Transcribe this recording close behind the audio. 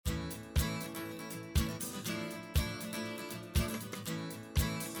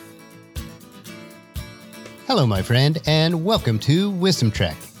Hello, my friend, and welcome to Wisdom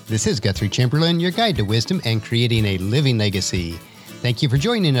Trek. This is Guthrie Chamberlain, your guide to wisdom and creating a living legacy. Thank you for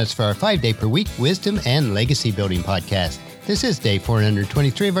joining us for our 5-day-per-week Wisdom and Legacy Building podcast. This is day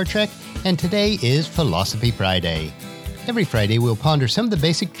 423 of our trek, and today is Philosophy Friday. Every Friday, we'll ponder some of the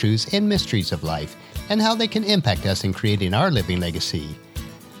basic truths and mysteries of life and how they can impact us in creating our living legacy.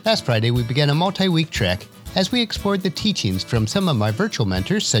 Last Friday, we began a multi-week trek as we explored the teachings from some of my virtual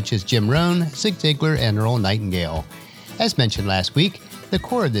mentors such as Jim Rohn, Zig Ziglar, and Earl Nightingale. As mentioned last week, the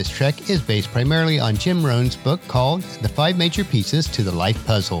core of this trek is based primarily on Jim Rohn's book called The 5 Major Pieces to the Life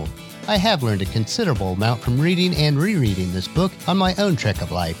Puzzle. I have learned a considerable amount from reading and rereading this book on my own trek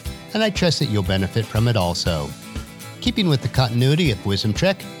of life, and I trust that you'll benefit from it also. Keeping with the continuity of Wisdom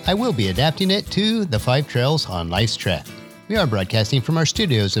Trek, I will be adapting it to the 5 Trails on Life's Trek. We are broadcasting from our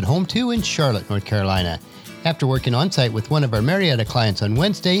studios at Home 2 in Charlotte, North Carolina. After working on-site with one of our Marietta clients on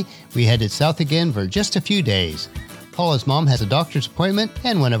Wednesday, we headed south again for just a few days. Paula's mom has a doctor's appointment,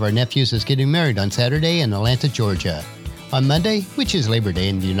 and one of our nephews is getting married on Saturday in Atlanta, Georgia. On Monday, which is Labor Day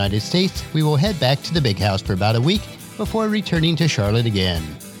in the United States, we will head back to the big house for about a week before returning to Charlotte again.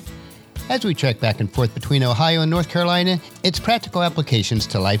 As we trek back and forth between Ohio and North Carolina, its practical applications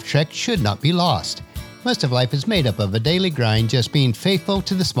to Life Trek should not be lost. Most of life is made up of a daily grind, just being faithful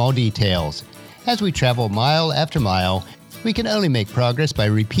to the small details. As we travel mile after mile, we can only make progress by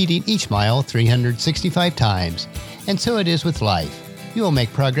repeating each mile 365 times. And so it is with life. You will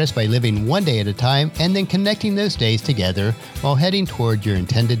make progress by living one day at a time and then connecting those days together while heading toward your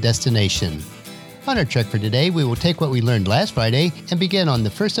intended destination. On our trek for today, we will take what we learned last Friday and begin on the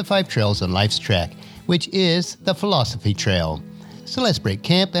first of 5 trails on Life's Trek, which is the Philosophy Trail. So let's break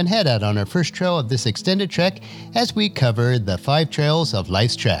camp and head out on our first trail of this extended trek as we cover the 5 trails of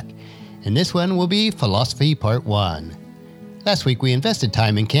Life's Trek. And this one will be Philosophy Part 1. Last week we invested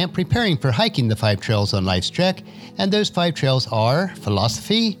time in camp preparing for hiking the 5 trails on Life's Trek, and those 5 trails are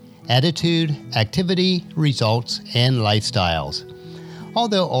philosophy, attitude, activity, results, and lifestyles.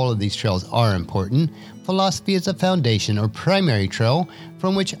 Although all of these trails are important, philosophy is a foundation or primary trail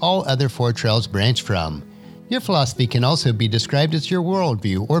from which all other 4 trails branch from. Your philosophy can also be described as your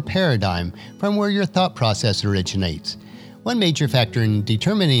worldview or paradigm from where your thought process originates. One major factor in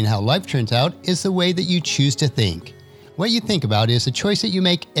determining how life turns out is the way that you choose to think. What you think about is a choice that you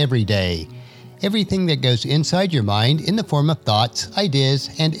make every day. Everything that goes inside your mind in the form of thoughts, ideas,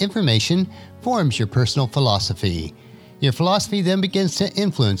 and information forms your personal philosophy. Your philosophy then begins to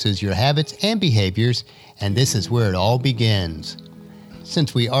influence your habits and behaviors, and this is where it all begins.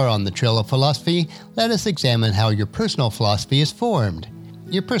 Since we are on the trail of philosophy, let us examine how your personal philosophy is formed.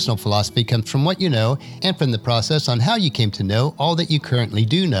 Your personal philosophy comes from what you know and from the process on how you came to know all that you currently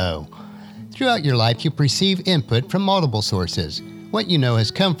do know. Throughout your life, you receive input from multiple sources. What you know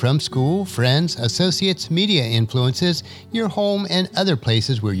has come from school, friends, associates, media influences, your home, and other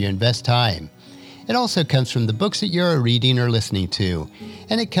places where you invest time. It also comes from the books that you're reading or listening to,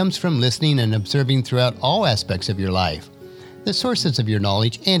 and it comes from listening and observing throughout all aspects of your life. The sources of your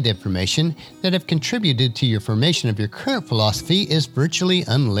knowledge and information that have contributed to your formation of your current philosophy is virtually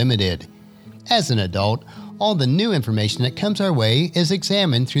unlimited. As an adult, all the new information that comes our way is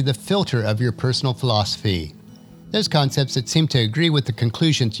examined through the filter of your personal philosophy. Those concepts that seem to agree with the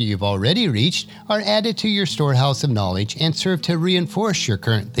conclusions you've already reached are added to your storehouse of knowledge and serve to reinforce your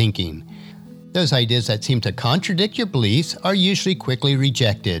current thinking. Those ideas that seem to contradict your beliefs are usually quickly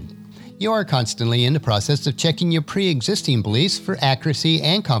rejected. You are constantly in the process of checking your pre-existing beliefs for accuracy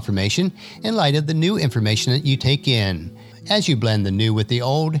and confirmation in light of the new information that you take in. As you blend the new with the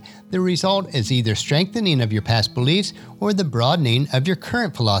old, the result is either strengthening of your past beliefs or the broadening of your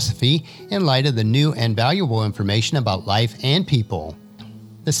current philosophy in light of the new and valuable information about life and people.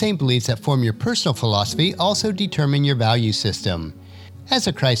 The same beliefs that form your personal philosophy also determine your value system. As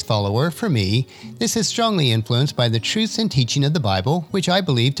a Christ follower, for me, this is strongly influenced by the truths and teaching of the Bible, which I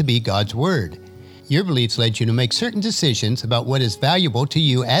believe to be God's Word. Your beliefs led you to make certain decisions about what is valuable to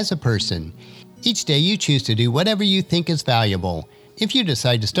you as a person. Each day you choose to do whatever you think is valuable. If you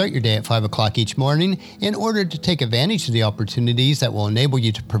decide to start your day at 5 o'clock each morning in order to take advantage of the opportunities that will enable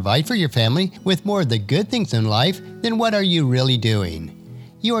you to provide for your family with more of the good things in life, then what are you really doing?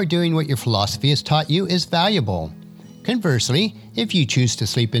 You are doing what your philosophy has taught you is valuable. Conversely, if you choose to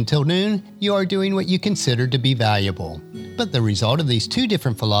sleep until noon, you are doing what you consider to be valuable. But the result of these 2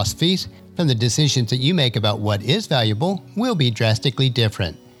 different philosophies, from the decisions that you make about what is valuable, will be drastically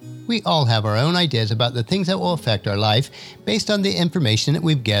different. We all have our own ideas about the things that will affect our life based on the information that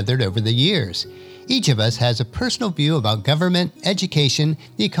we've gathered over the years. Each of us has a personal view about government, education,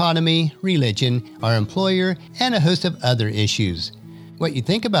 the economy, religion, our employer, and a host of other issues. What you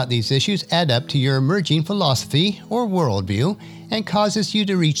think about these issues add up to your emerging philosophy or worldview and causes you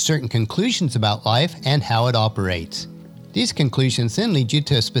to reach certain conclusions about life and how it operates. These conclusions then lead you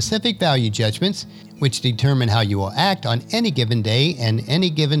to specific value judgments, which determine how you will act on any given day and any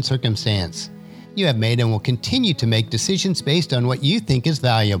given circumstance. You have made and will continue to make decisions based on what you think is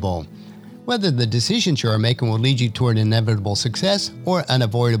valuable. Whether the decisions you are making will lead you toward inevitable success or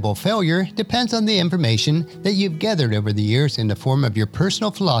unavoidable failure depends on the information that you've gathered over the years in the form of your personal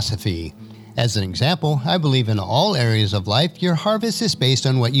philosophy. As an example, I believe in all areas of life your harvest is based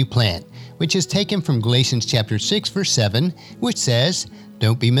on what you plant, which is taken from Galatians chapter 6 verse 7, which says,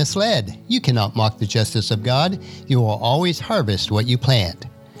 "Don't be misled. You cannot mock the justice of God. You will always harvest what you plant."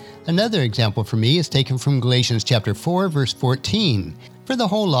 Another example for me is taken from Galatians chapter 4 verse 14. For the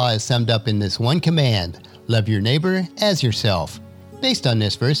whole law is summed up in this one command, love your neighbor as yourself. Based on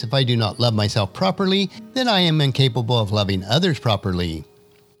this verse, if I do not love myself properly, then I am incapable of loving others properly.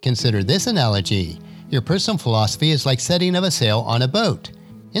 Consider this analogy. Your personal philosophy is like setting of a sail on a boat.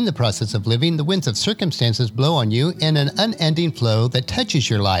 In the process of living, the winds of circumstances blow on you in an unending flow that touches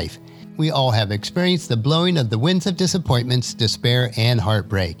your life. We all have experienced the blowing of the winds of disappointments, despair, and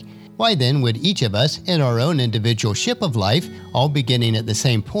heartbreak. Why then would each of us, in our own individual ship of life, all beginning at the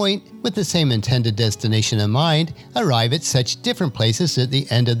same point, with the same intended destination in mind, arrive at such different places at the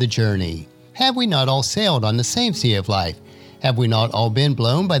end of the journey? Have we not all sailed on the same sea of life? Have we not all been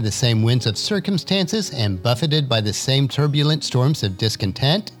blown by the same winds of circumstances and buffeted by the same turbulent storms of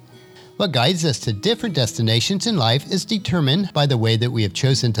discontent? What guides us to different destinations in life is determined by the way that we have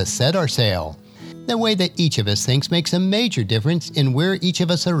chosen to set our sail. The way that each of us thinks makes a major difference in where each of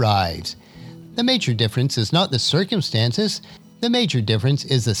us arrives. The major difference is not the circumstances, the major difference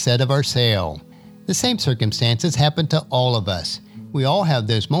is the set of our sail. The same circumstances happen to all of us. We all have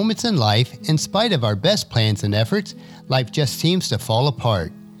those moments in life, in spite of our best plans and efforts, life just seems to fall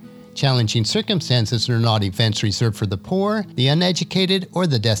apart. Challenging circumstances are not events reserved for the poor, the uneducated, or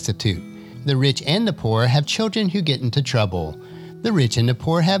the destitute. The rich and the poor have children who get into trouble. The rich and the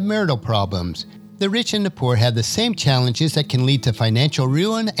poor have marital problems. The rich and the poor have the same challenges that can lead to financial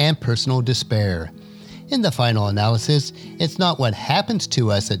ruin and personal despair. In the final analysis, it's not what happens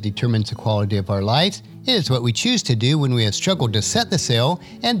to us that determines the quality of our lives. It is what we choose to do when we have struggled to set the sail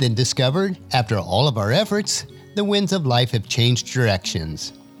and then discovered, after all of our efforts, the winds of life have changed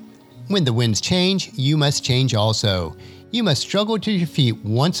directions. When the winds change, you must change also. You must struggle to your feet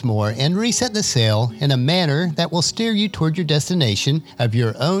once more and reset the sail in a manner that will steer you toward your destination of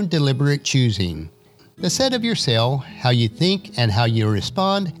your own deliberate choosing. The set of your sail, how you think and how you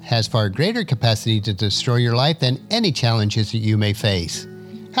respond, has far greater capacity to destroy your life than any challenges that you may face.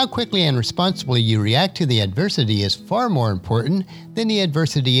 How quickly and responsibly you react to the adversity is far more important than the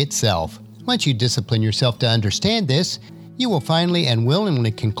adversity itself. Once you discipline yourself to understand this, you will finally and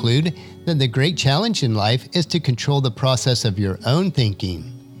willingly conclude that the great challenge in life is to control the process of your own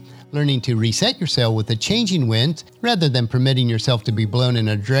thinking. Learning to reset your sail with the changing winds, rather than permitting yourself to be blown in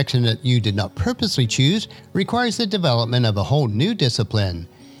a direction that you did not purposely choose, requires the development of a whole new discipline.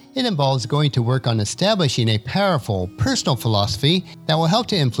 It involves going to work on establishing a powerful, personal philosophy that will help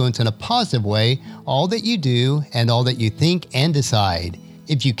to influence in a positive way all that you do and all that you think and decide.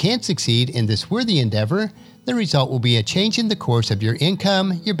 If you can't succeed in this worthy endeavor, the result will be a change in the course of your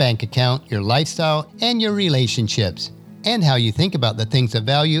income, your bank account, your lifestyle, and your relationships, and how you think about the things of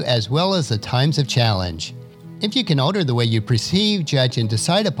value as well as the times of challenge. If you can alter the way you perceive, judge, and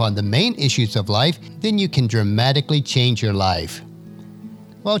decide upon the main issues of life, then you can dramatically change your life.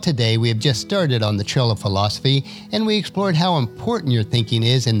 Well, today we have just started on the trail of philosophy, and we explored how important your thinking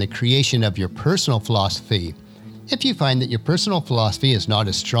is in the creation of your personal philosophy. If you find that your personal philosophy is not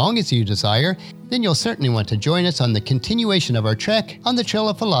as strong as you desire, then you'll certainly want to join us on the continuation of our trek on the Trail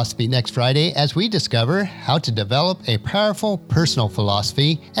of Philosophy next Friday as we discover how to develop a powerful personal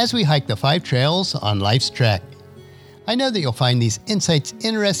philosophy as we hike the 5 trails on life's trek. I know that you'll find these insights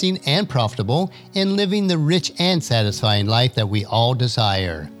interesting and profitable in living the rich and satisfying life that we all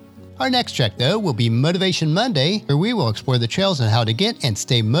desire. Our next trek, though, will be Motivation Monday, where we will explore the trails on how to get and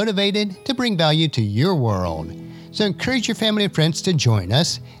stay motivated to bring value to your world. So encourage your family and friends to join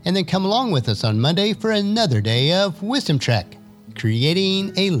us, and then come along with us on Monday for another day of Wisdom Trek,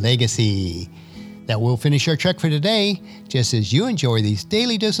 Creating a Legacy. That will finish our trek for today. Just as you enjoy these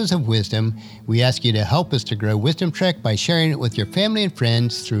daily doses of wisdom, we ask you to help us to grow Wisdom Trek by sharing it with your family and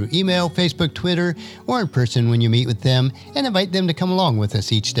friends through email, Facebook, Twitter, or in person when you meet with them, and invite them to come along with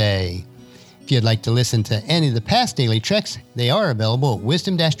us each day. If you'd like to listen to any of the past daily treks, they are available at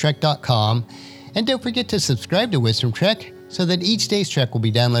wisdom-trek.com. And don't forget to subscribe to Wisdom Trek so that each day's trek will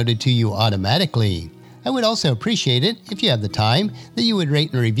be downloaded to you automatically. I would also appreciate it, if you have the time, that you would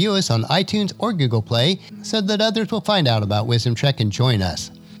rate and review us on iTunes or Google Play so that others will find out about Wisdom Trek and join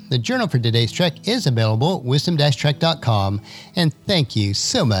us. The journal for today's trek is available at wisdom-trek.com, and thank you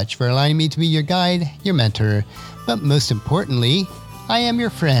so much for allowing me to be your guide, your mentor, but most importantly, I am your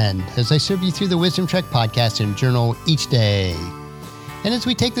friend as I serve you through the Wisdom Trek podcast and journal each day. And as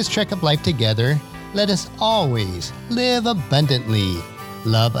we take this trek of life together, let us always live abundantly,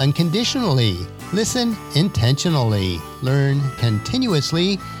 love unconditionally, listen intentionally, learn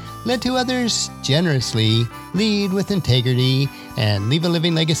continuously, lend to others generously, lead with integrity, and leave a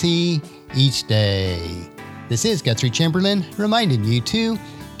living legacy each day. This is Guthrie Chamberlain reminding you to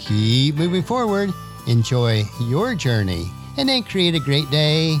keep moving forward, enjoy your journey, and then create a great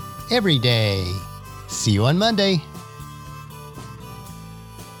day every day. See you on Monday.